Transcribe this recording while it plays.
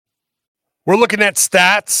We're looking at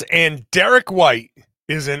stats, and Derrick White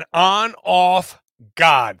is an on-off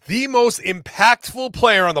god, the most impactful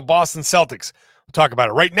player on the Boston Celtics. We'll talk about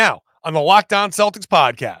it right now on the Locked On Celtics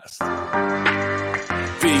podcast.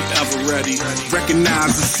 Be ever ready.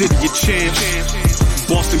 Recognize the city of champs.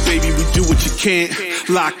 Boston, baby, we do what you can't.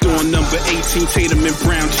 Locked on number 18, Tatum and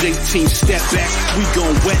Brown, J-team, step back. We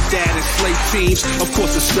gon' wet that and slay teams. Of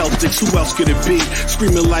course, the Celtics, who else could it be?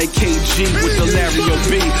 Screaming like KG with the Larry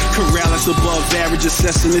O.B. Corrales above average,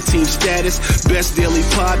 assessing the team status. Best daily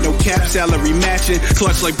pod, no cap, salary matching.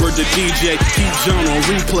 Clutch like Bird the DJ, keep John on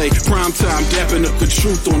replay. Prime time, dapping up the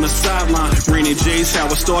truth on the sideline. Raining J's,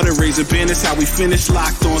 how it started, raising banners, how we finished.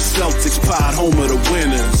 Locked on Celtics pod, home of the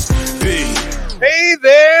winners. B. Hey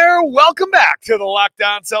there, welcome back to the Locked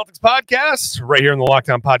On Celtics podcast, right here on the Locked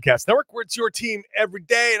On Podcast Network, where it's your team every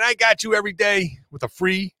day, and I got you every day with a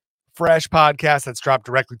free, fresh podcast that's dropped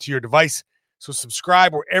directly to your device. So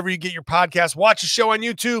subscribe wherever you get your podcast. Watch the show on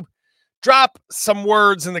YouTube. Drop some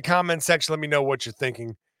words in the comment section. Let me know what you're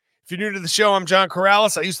thinking. If you're new to the show, I'm John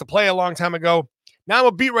Corrales. I used to play a long time ago. Now I'm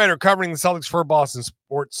a beat writer covering the Celtics for Boston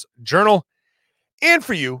Sports Journal. And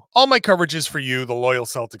for you, all my coverage is for you, the loyal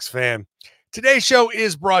Celtics fan. Today's show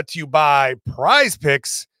is brought to you by Prize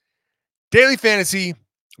Picks. Daily fantasy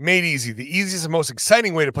made easy. The easiest and most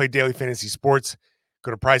exciting way to play daily fantasy sports.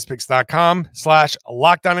 Go to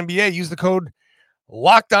prizepicks.com/LockedOnNBA. Use the code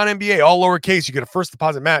LockedOnNBA, all lowercase. You get a first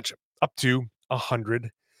deposit match up to $100.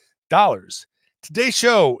 Today's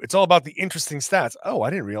show, it's all about the interesting stats. Oh, I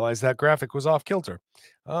didn't realize that graphic was off kilter.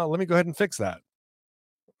 Let me go ahead and fix that.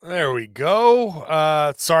 There we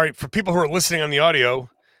go. Sorry for people who are listening on the audio.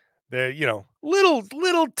 The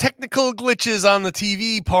little technical glitches on the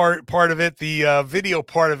TV part of it, the video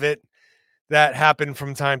part of it that happen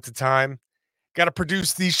from time to time. Got to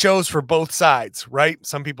produce these shows for both sides, right?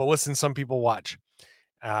 Some people listen, some people watch,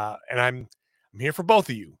 and I'm here for both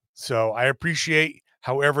of you. So I appreciate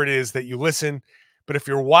however it is that you listen. But if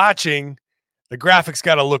you're watching, the graphics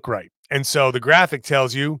got to look right, and so the graphic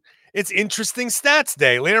tells you it's interesting stats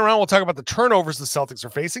day. Later on, we'll talk about the turnovers the Celtics are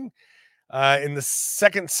facing. In the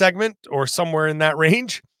second segment or somewhere in that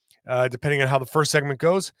range, depending on how the first segment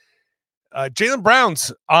goes. Jaylen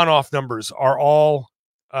Brown's on-off numbers are all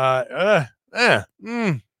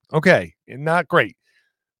okay, not great.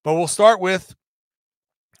 But we'll start with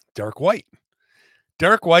Derrick White.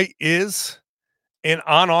 Derrick White is an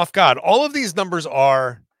on-off god. All of these numbers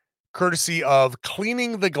are courtesy of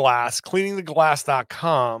Cleaning the Glass,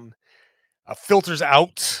 cleaningtheglass.com. Filters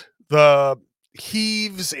out the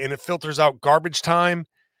heaves and it filters out garbage time,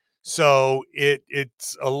 so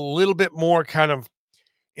it's a little bit more kind of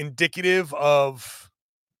indicative of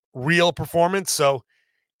real performance. So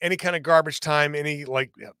any kind of garbage time, any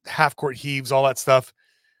like half court heaves, all that stuff,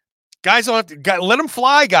 guys don't have to let them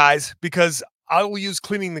fly, guys, because I will use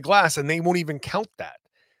Cleaning the Glass and they won't even count that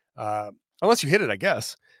unless you hit it, I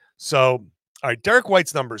guess. So all right, Derrick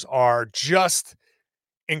White's numbers are just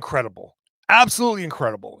incredible. Absolutely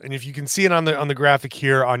incredible. And if you can see it on the graphic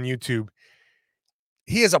here on YouTube,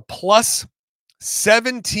 he is a plus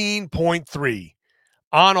 17.3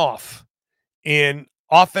 on off in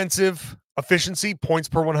offensive efficiency, points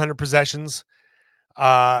per 100 possessions.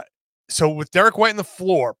 So with Derrick White on the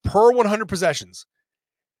floor per 100 possessions,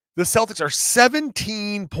 the Celtics are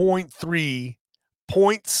 17.3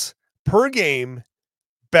 points per game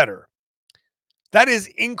better. That is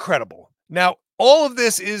incredible. Now, all of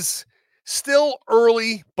this is still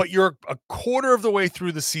early, but you're a quarter of the way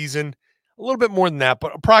through the season, a little bit more than that,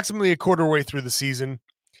 but approximately a quarter way through the season.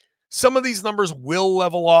 Some of these numbers will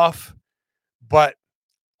level off, but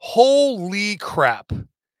holy crap,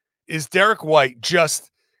 is Derrick White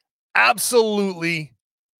just absolutely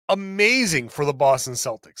amazing for the Boston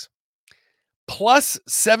Celtics. Plus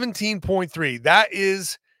 17.3. That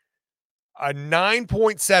is a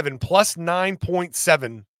 9.7, plus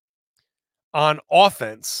 9.7 on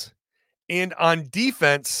offense. And on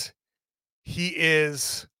defense, he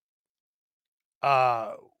is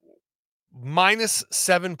minus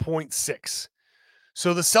 7.6.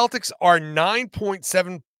 So the Celtics are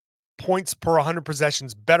 9.7 points per 100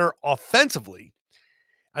 possessions better offensively,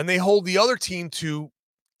 and they hold the other team to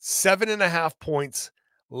 7.5 points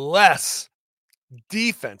less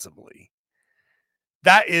defensively.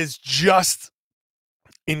 That is just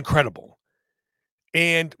incredible.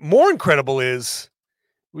 And more incredible is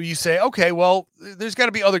where you say, okay, well, there's got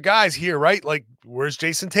to be other guys here, right? Like, where's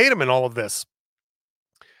Jason Tatum in all of this?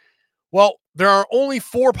 Well, there are only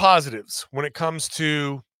 4 positives when it comes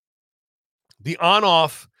to the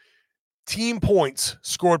on-off team points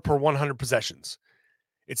scored per 100 possessions.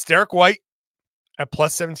 It's Derrick White, at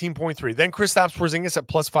plus 17.3. Then Kristaps Porzingis at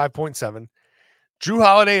plus 5.7. Drew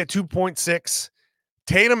Holiday at 2.6.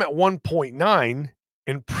 Tatum at 1.9.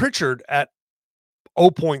 And Pritchard at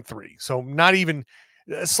 0.3. So not even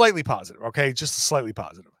slightly positive, okay? Just slightly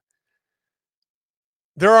positive.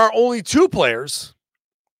 There are only 2 players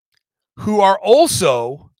who are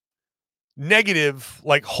also negative,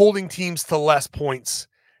 like holding teams to less points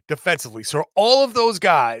defensively. So all of those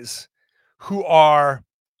guys who are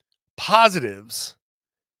positives,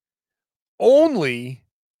 only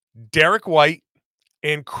Derrick White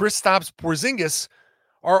and Kristaps Porzingis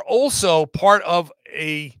are also part of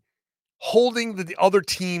a holding the other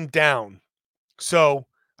team down. So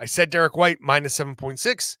I said Derrick White minus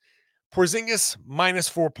 7.6, Porzingis minus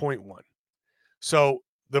 4.1. So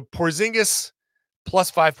the Porzingis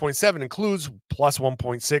plus 5.7 includes plus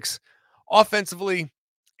 1.6 offensively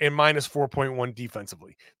and minus 4.1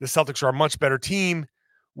 defensively. The Celtics are a much better team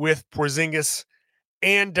with Porzingis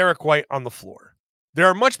and Derrick White on the floor.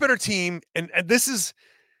 They're a much better team, and this is,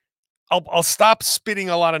 I'll stop spitting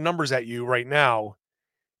a lot of numbers at you right now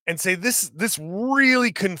and say this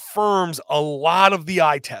really confirms a lot of the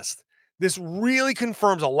eye test. This really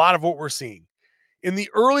confirms a lot of what we're seeing. In the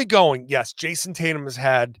early going, yes, Jason Tatum has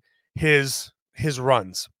had his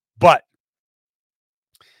runs, but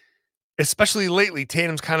especially lately,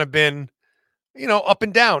 Tatum's kind of been, up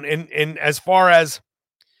and down. And as far as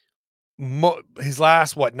his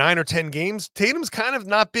last, 9 or 10 games, Tatum's kind of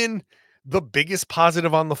not been the biggest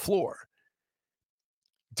positive on the floor.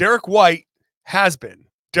 Derrick White has been.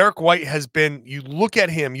 Derrick White has been, you look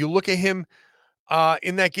at him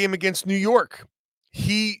in that game against New York.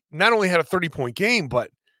 He not only had a 30-point game,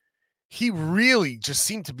 but he really just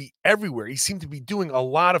seemed to be everywhere. He seemed to be doing a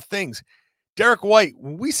lot of things. Derrick White,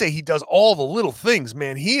 when we say he does all the little things,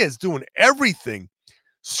 man, he is doing everything.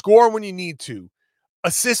 Score when you need to,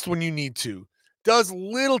 assist when you need to, does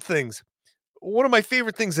little things. One of my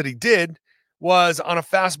favorite things that he did was on a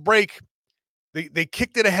fast break, they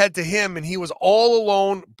kicked it ahead to him, and he was all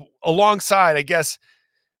alone alongside, I guess,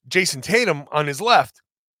 Jason Tatum on his left.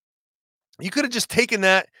 You could have just taken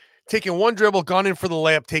one dribble, gone in for the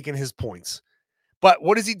layup, taken his points. But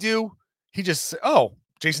what does he do? He just,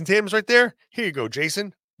 Jason Tatum's right there. Here you go,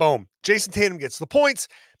 Jason. Boom. Jason Tatum gets the points.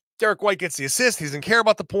 Derrick White gets the assist. He doesn't care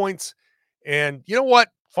about the points. And you know what?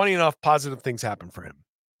 Funny enough, positive things happen for him.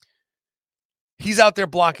 He's out there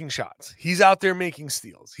blocking shots. He's out there making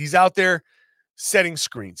steals. He's out there setting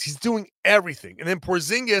screens. He's doing everything. And then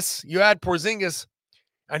Porzingis, you add Porzingis,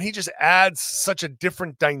 and he just adds such a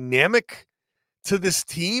different dynamic to this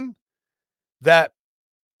team that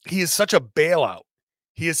he is such a bailout.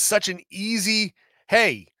 He is such an easy,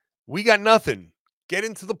 hey, we got nothing. Get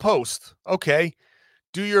into the post. Okay.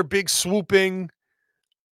 Do your big swooping,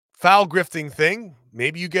 foul grifting thing.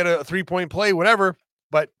 Maybe you get a 3-point play, whatever.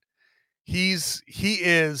 But he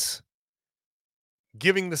is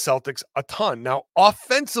giving the Celtics a ton. Now,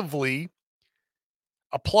 offensively,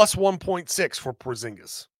 a plus 1.6 for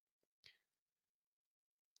Porzingis.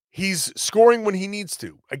 He's scoring when he needs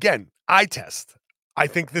to. Again, eye test. I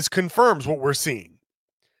think this confirms what we're seeing.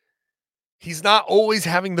 He's not always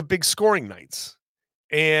having the big scoring nights.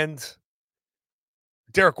 And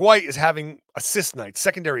Derrick White is having assist nights,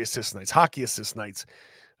 secondary assist nights, hockey assist nights,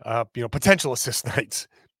 potential assist nights.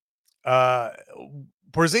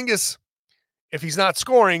 Porzingis, if he's not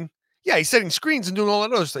scoring, yeah, he's setting screens and doing all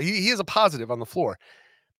that other stuff. He is a positive on the floor.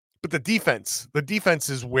 But the defense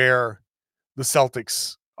is where the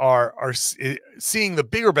Celtics are seeing the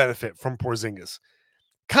bigger benefit from Porzingis.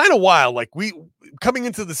 Kind of wild. Like coming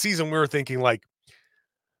into the season, we were thinking like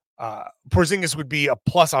Porzingis would be a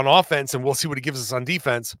plus on offense and we'll see what he gives us on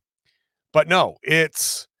defense. But no,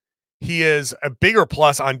 he is a bigger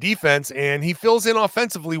plus on defense and he fills in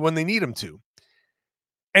offensively when they need him to.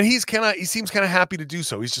 And he seems kind of happy to do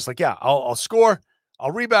so. He's just like, yeah, I'll score,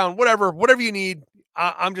 I'll rebound, whatever you need.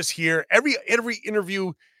 I'm just here. Every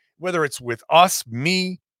interview, whether it's with us,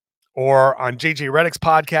 me, or on JJ Redick's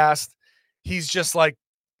podcast, he's just like,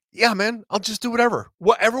 yeah, man, I'll just do whatever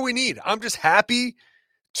we need. I'm just happy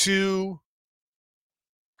to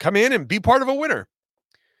come in and be part of a winner.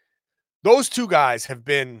 Those two guys have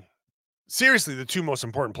been seriously the two most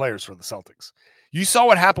important players for the Celtics. You saw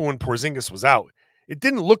what happened when Porzingis was out. It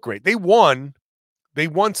didn't look great. They won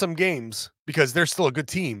some games because they're still a good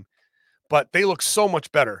team, but they look so much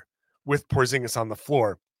better with Porzingis on the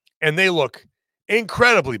floor, and they look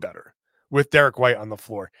incredibly better with Derrick White on the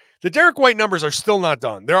floor. The Derrick White numbers are still not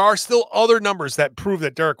done. There are still other numbers that prove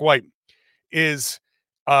that Derrick White is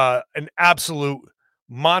an absolute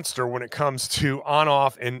monster when it comes to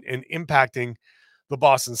on-off and impacting the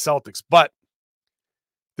Boston Celtics. But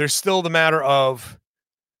There's still the matter of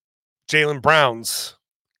Jaylen Brown's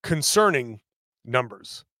concerning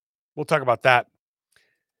numbers. We'll talk about that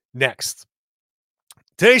next.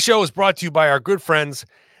 Today's show is brought to you by our good friends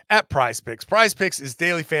at Prize Picks. Prize Picks is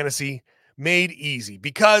daily fantasy made easy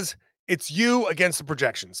because it's you against the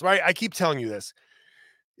projections, right? I keep telling you this.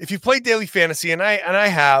 If you've played daily fantasy, and I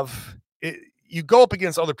have, you go up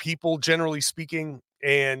against other people, generally speaking,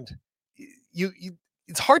 and you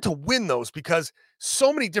it's hard to win those because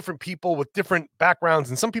so many different people with different backgrounds,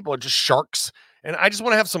 and some people are just sharks, and I just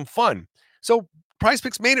want to have some fun. So Prize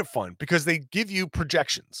Picks made it fun because they give you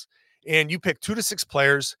projections, and you pick 2 to 6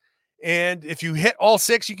 players, and if you hit all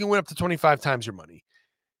 6, you can win up to 25 times your money.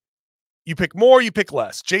 You pick more, you pick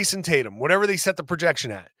less. Jason Tatum, whatever they set the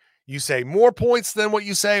projection at. You say more points than what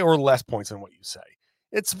you say or less points than what you say.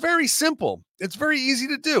 It's very simple. It's very easy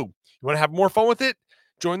to do. You want to have more fun with it?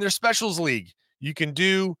 Join their specials league. You can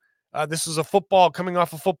do, this is a football coming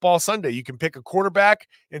off of football Sunday. You can pick a quarterback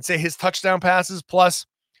and say his touchdown passes plus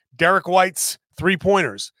Derrick White's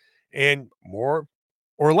 3-pointers and more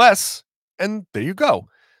or less. And there you go.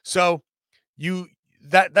 So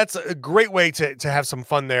that's a great way to have some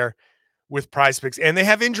fun there with Prize Picks. And they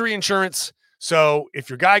have injury insurance. So if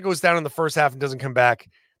your guy goes down in the first half and doesn't come back,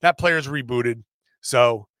 that player's rebooted.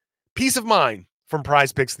 So peace of mind from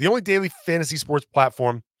Prize Picks, the only daily fantasy sports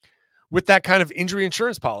platform with that kind of injury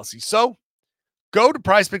insurance policy. So go to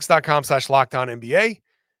prizepicks.com/LockedOnNBA.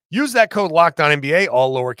 Use that code LockedOnNBA,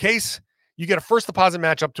 all lowercase. You get a first deposit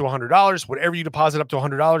match up to $100. Whatever you deposit up to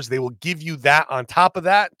 $100, they will give you that on top of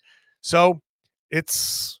that. So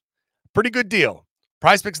it's a pretty good deal.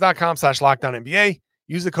 prizepicks.com/LockedOnNBA.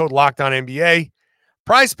 Use the code LockedOnNBA.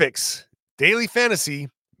 Prize Picks, daily fantasy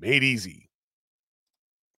made easy.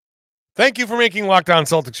 Thank you for making Locked On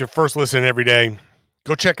Celtics your first listen every day.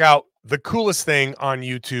 Go check out the coolest thing on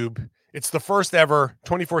YouTube. It's the first ever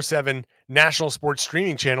 24/7 national sports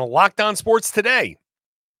streaming channel, Locked On Sports Today.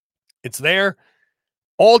 It's there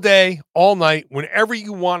all day, all night, whenever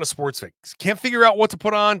you want a sports fix. Can't figure out what to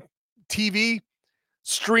put on TV?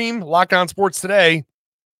 Stream Locked On Sports Today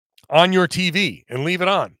on your TV and leave it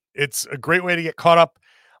on. It's a great way to get caught up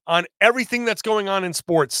on everything that's going on in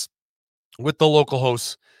sports with the local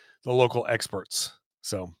hosts, the local experts.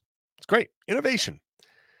 So it's great. Innovation.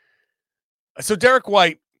 So Derrick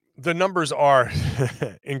White, the numbers are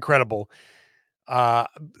incredible.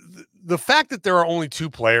 The fact that there are only 2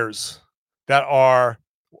 players that are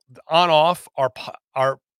on-off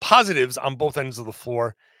are positives on both ends of the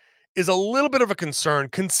floor is a little bit of a concern,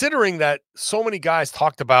 considering that so many guys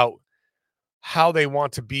talked about how they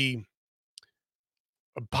want to be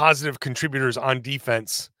positive contributors on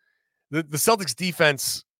defense. The Celtics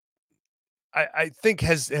defense, I think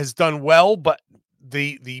has done well, but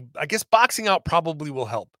the I guess boxing out probably will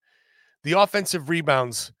help. The offensive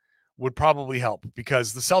rebounds would probably help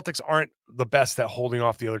because the Celtics aren't the best at holding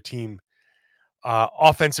off the other team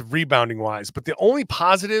offensive rebounding wise. But the only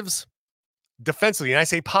positives defensively, and I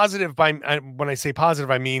say positive when I say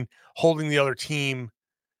positive, I mean holding the other team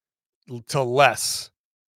to less.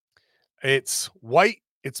 It's White,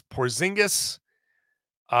 it's Porzingis,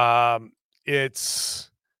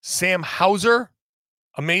 it's Sam Hauser,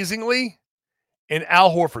 amazingly, and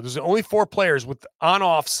Al Horford. There's only 4 players with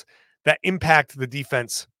on-offs that impact the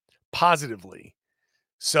defense positively.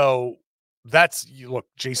 So that's, you look,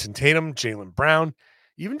 Jason Tatum, Jaylen Brown,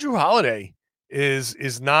 even Drew Holiday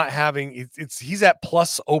is not having, he's at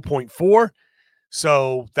plus 0.4.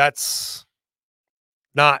 So that's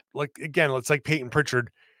not like, again, it's like Peyton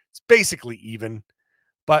Pritchard. It's basically even,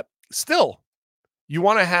 but still you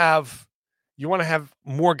want to have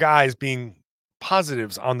more guys being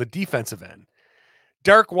positives on the defensive end.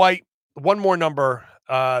 Derrick White, one more number,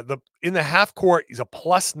 in the half court, he's a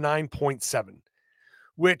plus 9.7,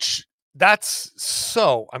 which that's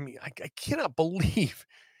so, I mean, I cannot believe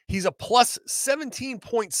he's a plus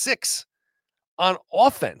 17.6 on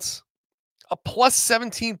offense, a plus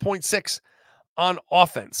 17.6 on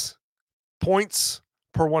offense, points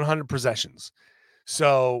per 100 possessions.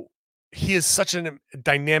 So he is such a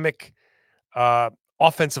dynamic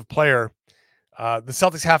offensive player. The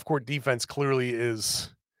Celtics half-court defense clearly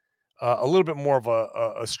is a little bit more of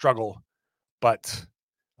a struggle, but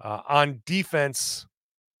on defense,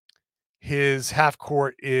 his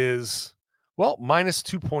half-court is, well, minus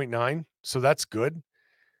 2.9, so that's good.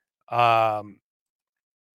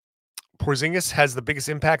 Porzingis has the biggest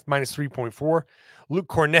impact, minus 3.4. Luke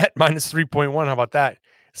Cornett, minus 3.1. How about that?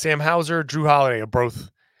 Sam Hauser, Drew Holiday are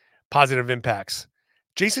both positive impacts.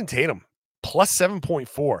 Jason Tatum, plus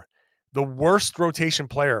 7.4. The worst rotation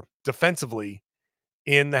player defensively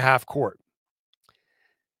in the half court.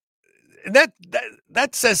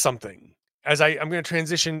 that says something. As I'm going to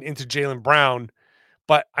transition into Jaylen Brown,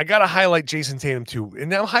 but I got to highlight Jason Tatum too,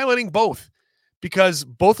 and I'm highlighting both because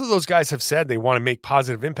both of those guys have said they want to make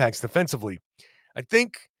positive impacts defensively. I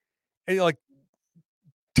think, like,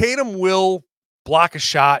 Tatum will block a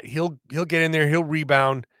shot. He'll get in there. He'll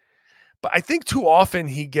rebound. But I think too often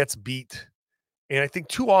he gets beat, and I think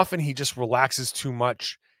too often he just relaxes too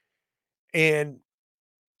much, and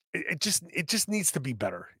it just needs to be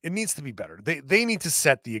better. It needs to be better. They need to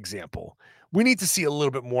set the example. We need to see a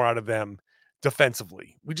little bit more out of them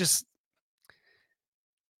defensively. We just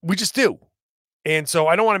do. And so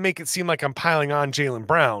I don't want to make it seem like I'm piling on Jaylen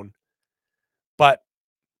Brown, but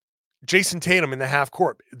Jason Tatum in the half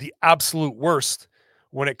court, the absolute worst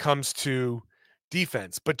when it comes to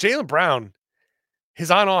defense. But Jaylen Brown,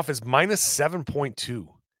 his on off is minus 7.2.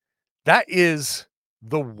 That is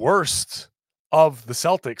the worst of the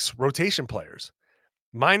Celtics rotation players.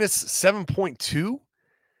 Minus 7.2.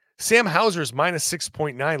 Sam Hauser's minus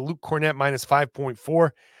 6.9. Luke Cornett minus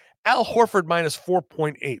 5.4. Al Horford minus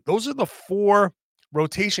 4.8. Those are the four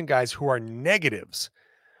rotation guys who are negatives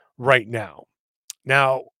right now.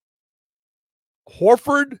 Now,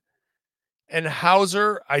 Horford and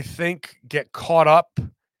Hauser, I think, get caught up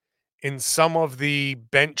in some of the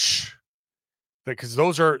bench, because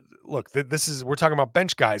those are, look, we're talking about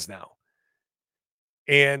bench guys now.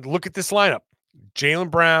 And look at this lineup: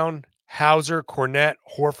 Jaylen Brown, Hauser, Cornett,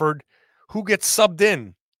 Horford. Who gets subbed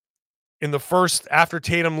in the first after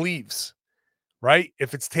Tatum leaves, right?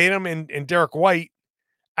 If it's Tatum and Derrick White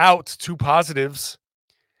out, two positives,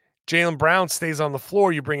 Jaylen Brown stays on the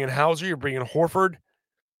floor. You bring in Hauser, you bring in Horford.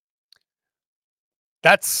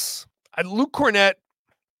 That's Luke Cornett.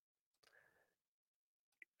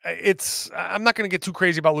 I'm not going to get too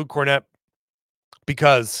crazy about Luke Cornett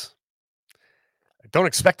because I don't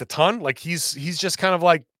expect a ton. Like, he's just kind of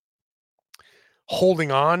like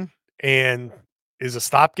holding on and is a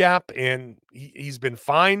stopgap, and he's been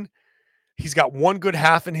fine. He's got one good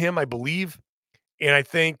half in him, I believe. And I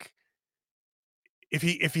think if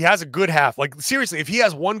he has a good half, like, seriously, if he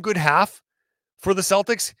has one good half for the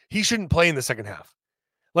Celtics, he shouldn't play in the second half.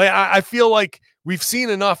 Like, I feel like we've seen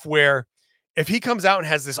enough where if he comes out and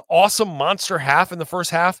has this awesome monster half in the first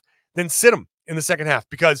half, then sit him in the second half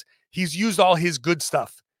because he's used all his good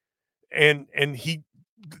stuff. And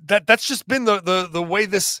that's just been the way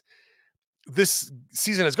this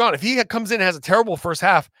season has gone. If he comes in and has a terrible first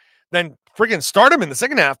half, then friggin' start him in the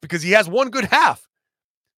second half because he has one good half.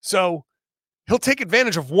 So he'll take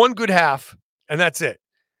advantage of one good half, and that's it.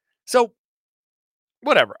 So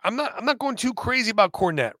whatever. I'm not going too crazy about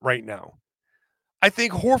Cornett right now. I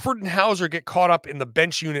think Horford and Hauser get caught up in the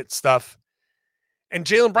bench unit stuff, and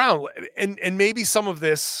Jaylen Brown, and maybe some of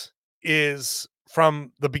this is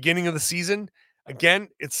from the beginning of the season. Again,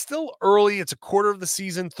 it's still early. It's a quarter of the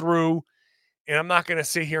season through, and I'm not going to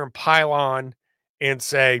sit here and pile on and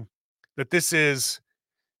say that this is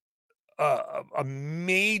a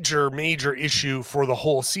major issue for the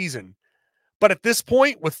whole season. But at this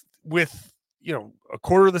point, with a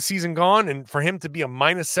quarter of the season gone, and for him to be a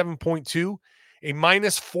minus 7.2, a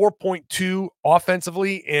minus 4.2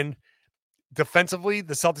 offensively and defensively,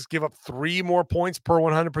 the Celtics give up 3 more points per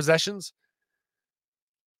 100 possessions.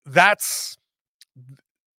 That's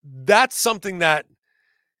something that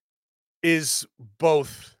is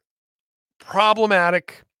both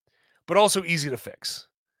problematic but also easy to fix,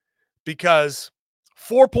 because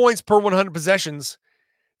 4 points per 100 possessions,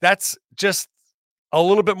 that's just a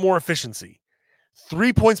little bit more efficiency.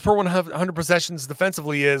 3 points per 100 possessions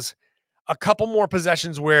defensively is a couple more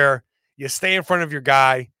possessions where you stay in front of your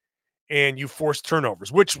guy and you force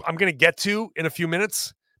turnovers, which I'm going to get to in a few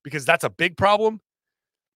minutes because that's a big problem.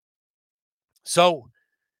 So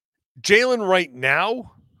Jaylen right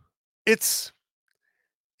now, it's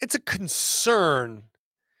a concern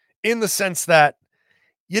in the sense that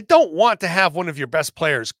you don't want to have one of your best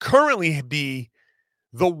players currently be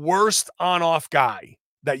the worst on-off guy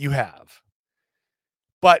that you have.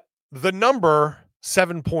 But the number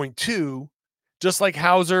 7.2, just like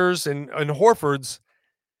Hauser's and Horford's,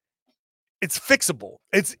 it's fixable.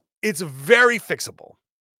 It's very fixable.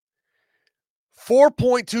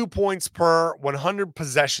 4.2 points per 100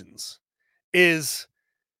 possessions is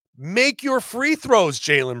make your free throws,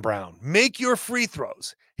 Jaylen Brown. Make your free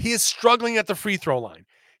throws. He is struggling at the free throw line.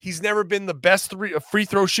 He's never been the best free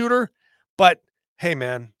throw shooter, but hey,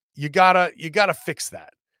 man, you gotta fix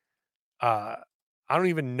that. I don't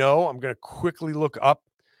even know. I'm going to quickly look up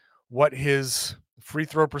what his free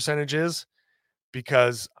throw percentage is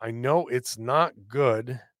because I know it's not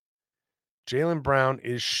good. Jaylen Brown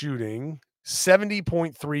is shooting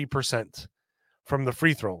 70.3% from the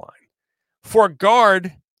free throw line. For a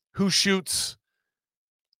guard who shoots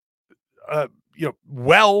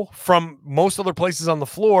well from most other places on the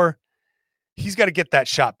floor, he's got to get that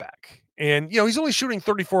shot back. And, he's only shooting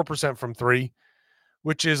 34% from three,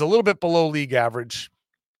 which is a little bit below league average,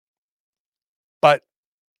 but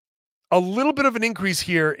a little bit of an increase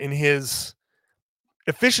here in his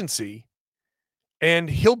efficiency, and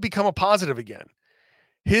he'll become a positive again.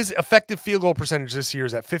 His effective field goal percentage this year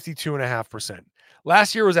is at 52.5%.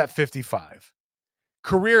 Last year was at 55.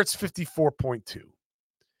 Career, it's 54.2.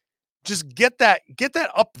 Just get that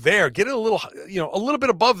up there, get it a little bit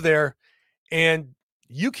above there, and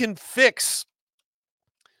you can fix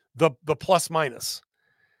the plus minus.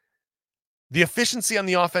 The efficiency on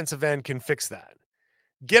the offensive end can fix that.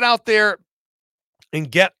 Get out there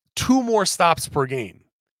and get 2 more stops per game.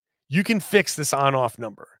 You can fix this on-off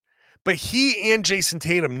number. But he and Jason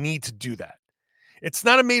Tatum need to do that. It's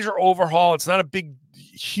not a major overhaul. It's not a big,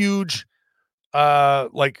 huge,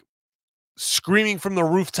 like screaming from the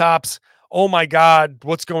rooftops, oh my God,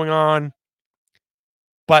 what's going on?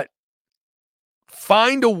 But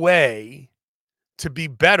find a way to be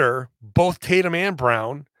better, both Tatum and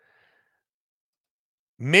Brown.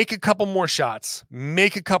 Make a couple more shots,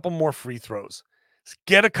 make a couple more free throws,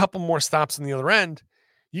 get a couple more stops on the other end.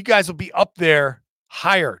 You guys will be up there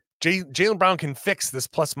higher. Jaylen Brown can fix this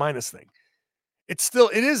plus minus thing. It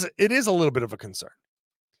is a little bit of a concern.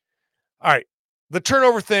 All right. The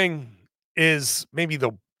turnover thing is maybe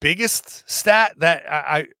the biggest stat that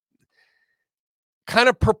I kind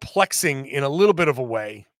of perplexing in a little bit of a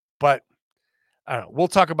way, but I don't know. We'll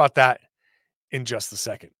talk about that in just a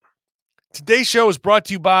second. Today's show is brought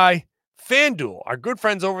to you by FanDuel. Our good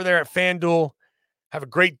friends over there at FanDuel have a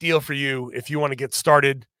great deal for you if you want to get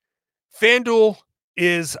started. FanDuel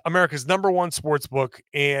is America's #1 sports book,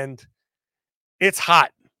 and it's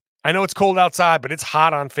hot. I know it's cold outside, but it's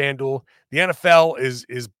hot on FanDuel. The NFL is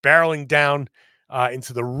barreling down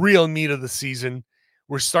into the real meat of the season.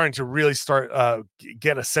 We're starting to really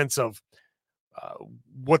get a sense of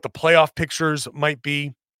what the playoff pictures might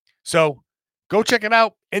be. So go check it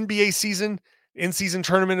out. NBA season, in-season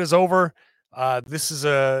tournament is over.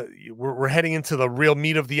 We're heading into the real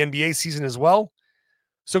meat of the NBA season as well.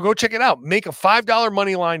 So go check it out. Make a $5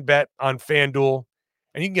 money line bet on FanDuel,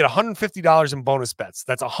 and you can get $150 in bonus bets.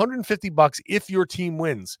 That's $150 if your team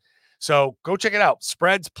wins. So go check it out.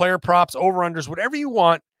 Spreads, player props, over-unders, whatever you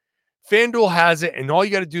want. FanDuel has it, and all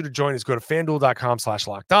you got to do to join is go to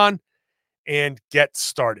FanDuel.com/lockedon and get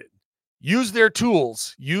started. Use their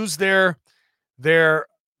tools. Use their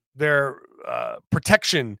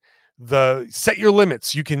protection. Set your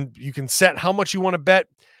limits. You can set how much you want to bet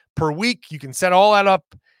per week. You can set all that up.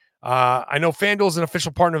 I know FanDuel is an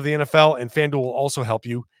official partner of the NFL, and FanDuel will also help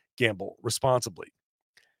you gamble responsibly.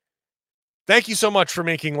 Thank you so much for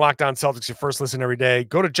making Locked On Celtics your first listen every day.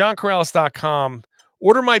 Go to johncorrales.com.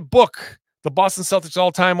 Order my book, The Boston Celtics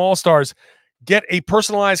All-Time All-Stars. Get a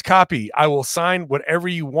personalized copy. I will sign whatever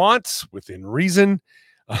you want within reason.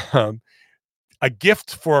 A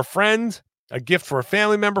gift for a friend, a gift for a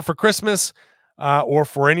family member for Christmas, or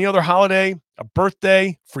for any other holiday, a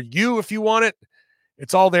birthday for you if you want it.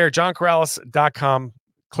 It's all there, johncorrales.com.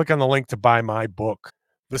 Click on the link to buy my book.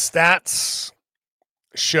 The stats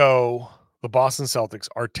show the Boston Celtics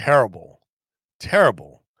are terrible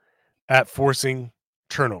at forcing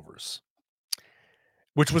turnovers,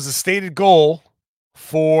 which was a stated goal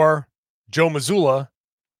for Joe Mazzulla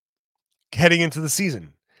heading into the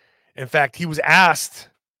season. In fact, he was asked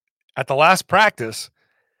at the last practice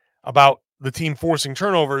about the team forcing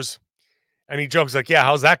turnovers, and he jokes like, yeah,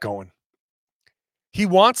 how's that going? He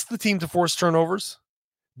wants the team to force turnovers.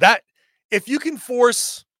 That if you can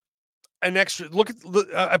force an extra look,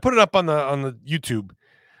 I put it up on the YouTube,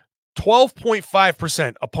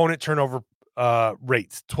 12.5% opponent turnover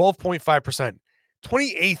rate, 12.5%,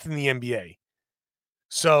 28th in the NBA.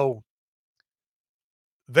 So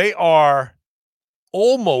they are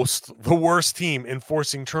almost the worst team in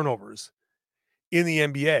forcing turnovers in the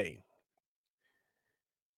NBA.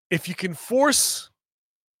 If you can force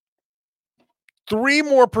 3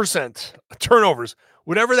 more percent turnovers,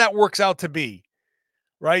 whatever that works out to be,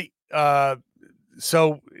 right?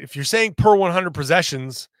 So if you're saying per 100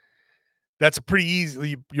 possessions, that's a pretty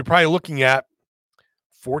easy. You're probably looking at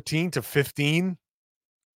 14 to 15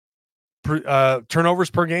 turnovers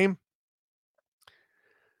per game.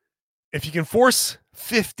 If you can force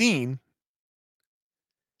 15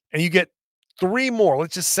 and you get 3 more,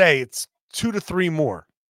 let's just say it's 2 to 3 more.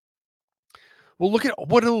 Well, look at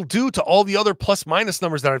what it'll do to all the other plus minus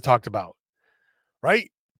numbers that I've talked about,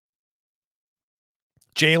 right?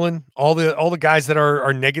 Jaylen, all the guys that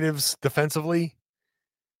are negatives defensively,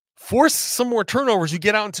 Force some more turnovers. You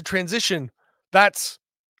get out into transition. That's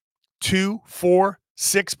 2, 4,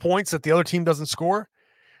 6 points that the other team doesn't score.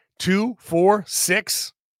 2, 4,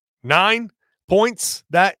 6, 9 points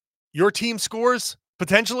that your team scores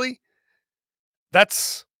potentially.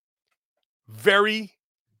 That's very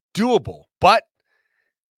doable. But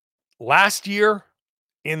last year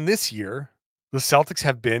and this year, the Celtics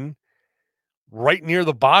have been right near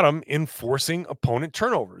the bottom in forcing opponent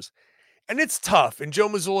turnovers. And it's tough. And Joe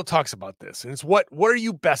Mazzulla talks about this. And it's what are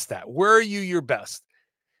you best at? Where are you your best?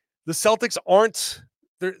 The Celtics aren't,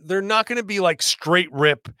 they're not going to be like straight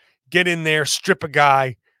rip, get in there, strip a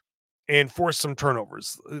guy, and force some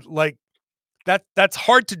turnovers. Like that's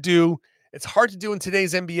hard to do. It's hard to do in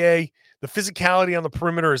today's NBA. The physicality on the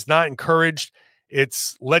perimeter is not encouraged.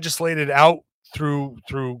 It's legislated out through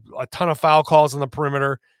a ton of foul calls on the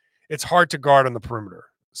perimeter. It's hard to guard on the perimeter.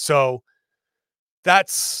 So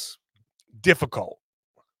that's difficult.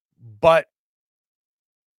 But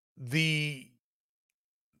the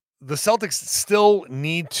Celtics still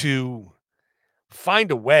need to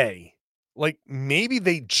find a way. Like maybe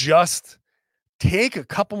they just take a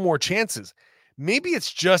couple more chances. Maybe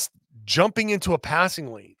it's just jumping into a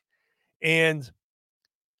passing lane and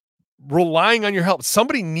relying on your help.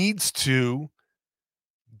 Somebody needs to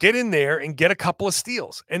get in there and get a couple of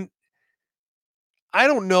steals. And I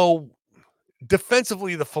don't know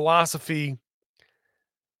defensively the philosophy.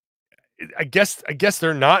 I guess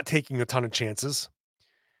they're not taking a ton of chances.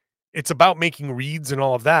 It's about making reads and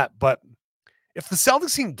all of that. But if the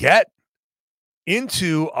Celtics can get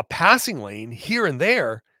into a passing lane here and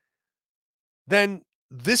there, then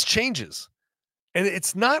this changes. And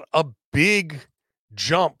it's not a big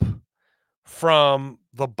jump from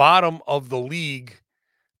the bottom of the league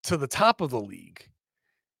to the top of the league.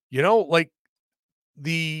 You know, like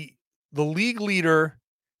the league leader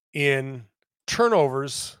in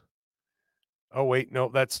turnovers. Oh, wait, no,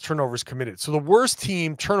 that's turnovers committed. So the worst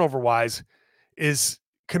team turnover-wise is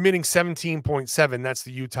committing 17.7. That's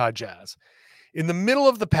the Utah Jazz. In the middle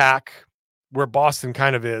of the pack, where Boston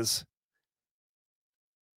kind of is,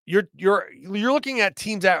 you're looking at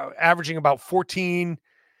teams averaging about 14,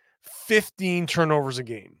 15 turnovers a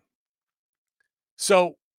game.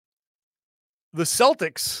 So the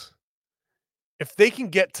Celtics, if they can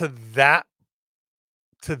get to that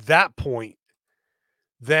point,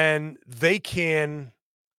 then they can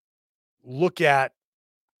look at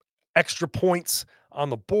extra points on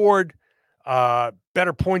the board,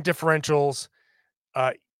 better point differentials,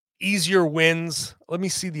 easier wins. Let me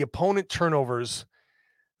see the opponent turnovers.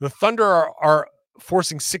 The Thunder are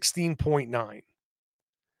forcing 16.9.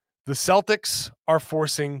 The Celtics are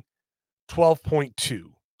forcing 12.2.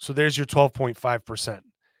 So there's your 12.5%.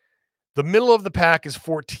 The middle of the pack is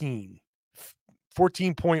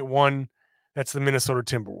 14.1. That's the Minnesota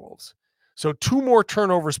Timberwolves. So 2 more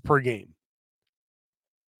turnovers per game.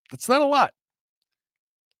 That's not a lot.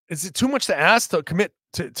 Is it too much to ask to commit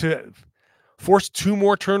to force 2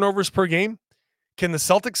 more turnovers per game? Can the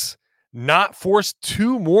Celtics not force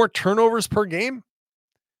 2 more turnovers per game?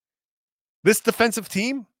 This defensive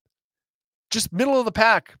team, just middle of the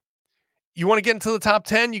pack. You want to get into the top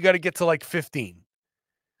 10, you got to get to like 15.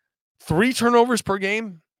 3 turnovers per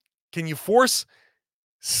game. Can you force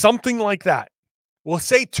something like that? We'll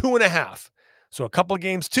say 2.5. So a couple of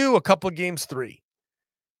games 2, a couple of games 3.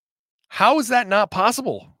 How is that not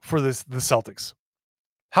possible for the Celtics?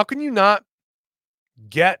 How can you not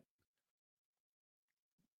get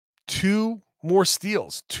 2 more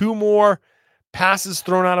steals, 2 more passes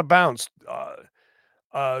thrown out of bounds,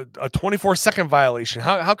 a 24-second violation?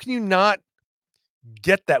 How can you not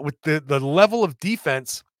get that with the level of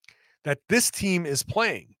defense that this team is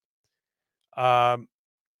playing? The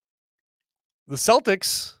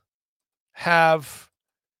Celtics have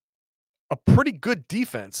a pretty good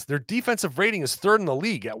defense. Their defensive rating is 3rd in the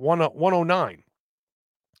league at 109.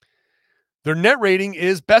 Their net rating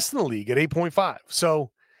is best in the league at 8.5. So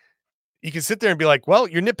you can sit there and be like, well,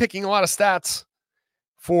 you're nitpicking a lot of stats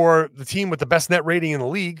for the team with the best net rating in the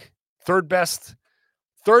league. Third best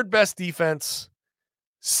defense,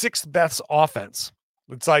 6th best offense.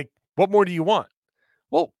 It's like, what more do you want?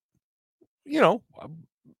 Well,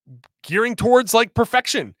 gearing towards like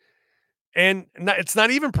perfection. And it's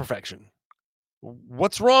not even perfection.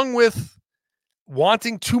 What's wrong with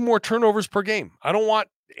wanting 2 more turnovers per game? I don't want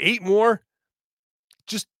 8 more.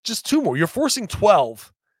 Just 2 more. You're forcing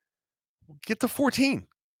 12. Get to 14.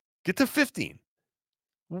 Get to 15.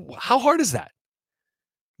 How hard is that?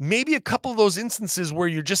 Maybe a couple of those instances where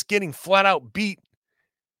you're just getting flat out beat.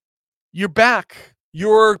 You're back.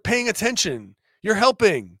 You're paying attention. You're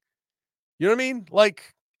helping. You know what I mean?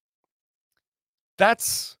 Like,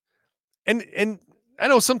 that's And I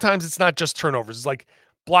know sometimes it's not just turnovers. It's like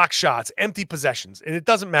block shots, empty possessions, and it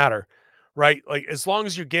doesn't matter, right? Like as long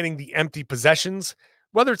as you're getting the empty possessions,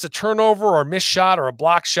 whether it's a turnover or a missed shot or a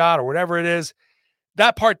block shot or whatever it is,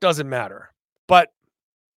 that part doesn't matter. But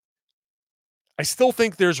I still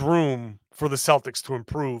think there's room for the Celtics to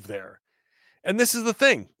improve there. And this is the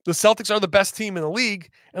thing. The Celtics are the best team in the league,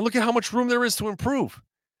 and look at how much room there is to improve.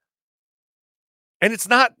 And it's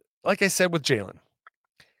not, like I said with Jaylen,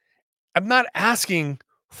 I'm not asking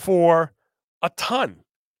for a ton.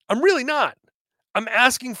 I'm really not. I'm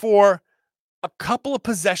asking for a couple of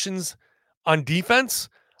possessions on defense,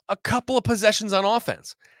 a couple of possessions on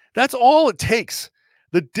offense. That's all it takes.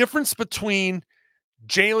 The difference between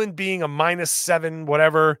Jaylen being a -7,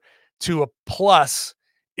 whatever, to a plus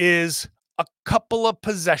is a couple of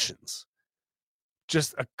possessions.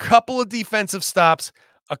 Just a couple of defensive stops,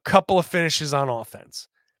 a couple of finishes on offense.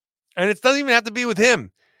 And it doesn't even have to be with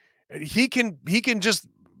him. He can just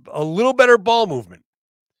a little better ball movement.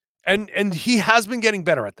 And he has been getting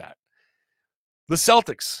better at that. The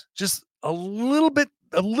Celtics just a little bit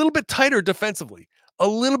tighter defensively, a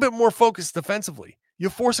little bit more focused defensively. You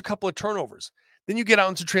force a couple of turnovers, then you get out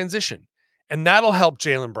into transition, and that'll help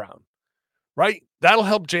Jaylen Brown, right? That'll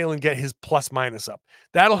help Jaylen get his plus minus up.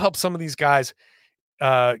 That'll help some of these guys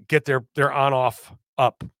get their on off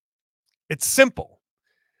up. It's simple.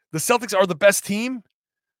 The Celtics are the best team.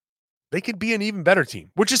 They could be an even better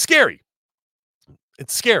team, which is scary.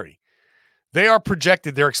 It's scary. They are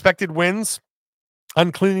projected, their expected wins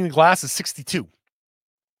on cleaning the glass is 62.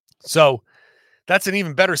 So that's an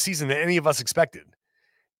even better season than any of us expected.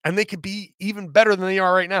 And they could be even better than they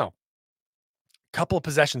are right now. A couple of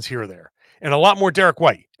possessions here or there. And a lot more Derrick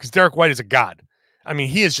White, because Derrick White is a god. I mean,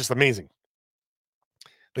 he is just amazing.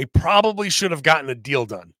 They probably should have gotten a deal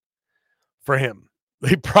done for him.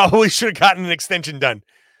 They probably should have gotten an extension done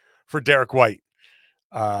for Derrick White.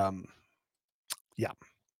 Yeah.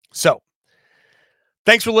 So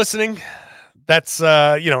thanks for listening. That's,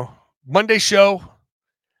 Monday show.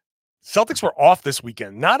 Celtics were off this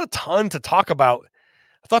weekend. Not a ton to talk about.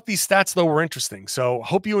 I thought these stats, though, were interesting. So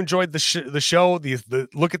hope you enjoyed the show, the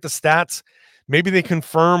look at the stats. Maybe they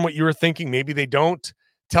confirm what you were thinking. Maybe they don't.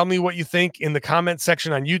 Tell me what you think in the comment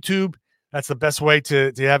section on YouTube. That's the best way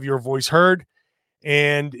to have your voice heard.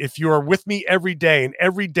 And if you are with me every day, an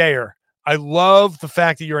everydayer, I love the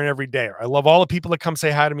fact that you're an everydayer. I love all the people that come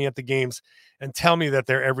say hi to me at the games and tell me that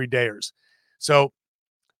they're everydayers. So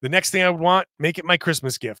the next thing I would want, make it my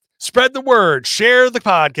Christmas gift. Spread the word, share the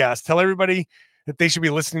podcast, tell everybody that they should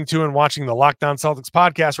be listening to and watching the Locked On Celtics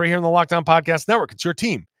podcast right here on the Locked On Podcast Network. It's your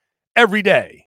team every day.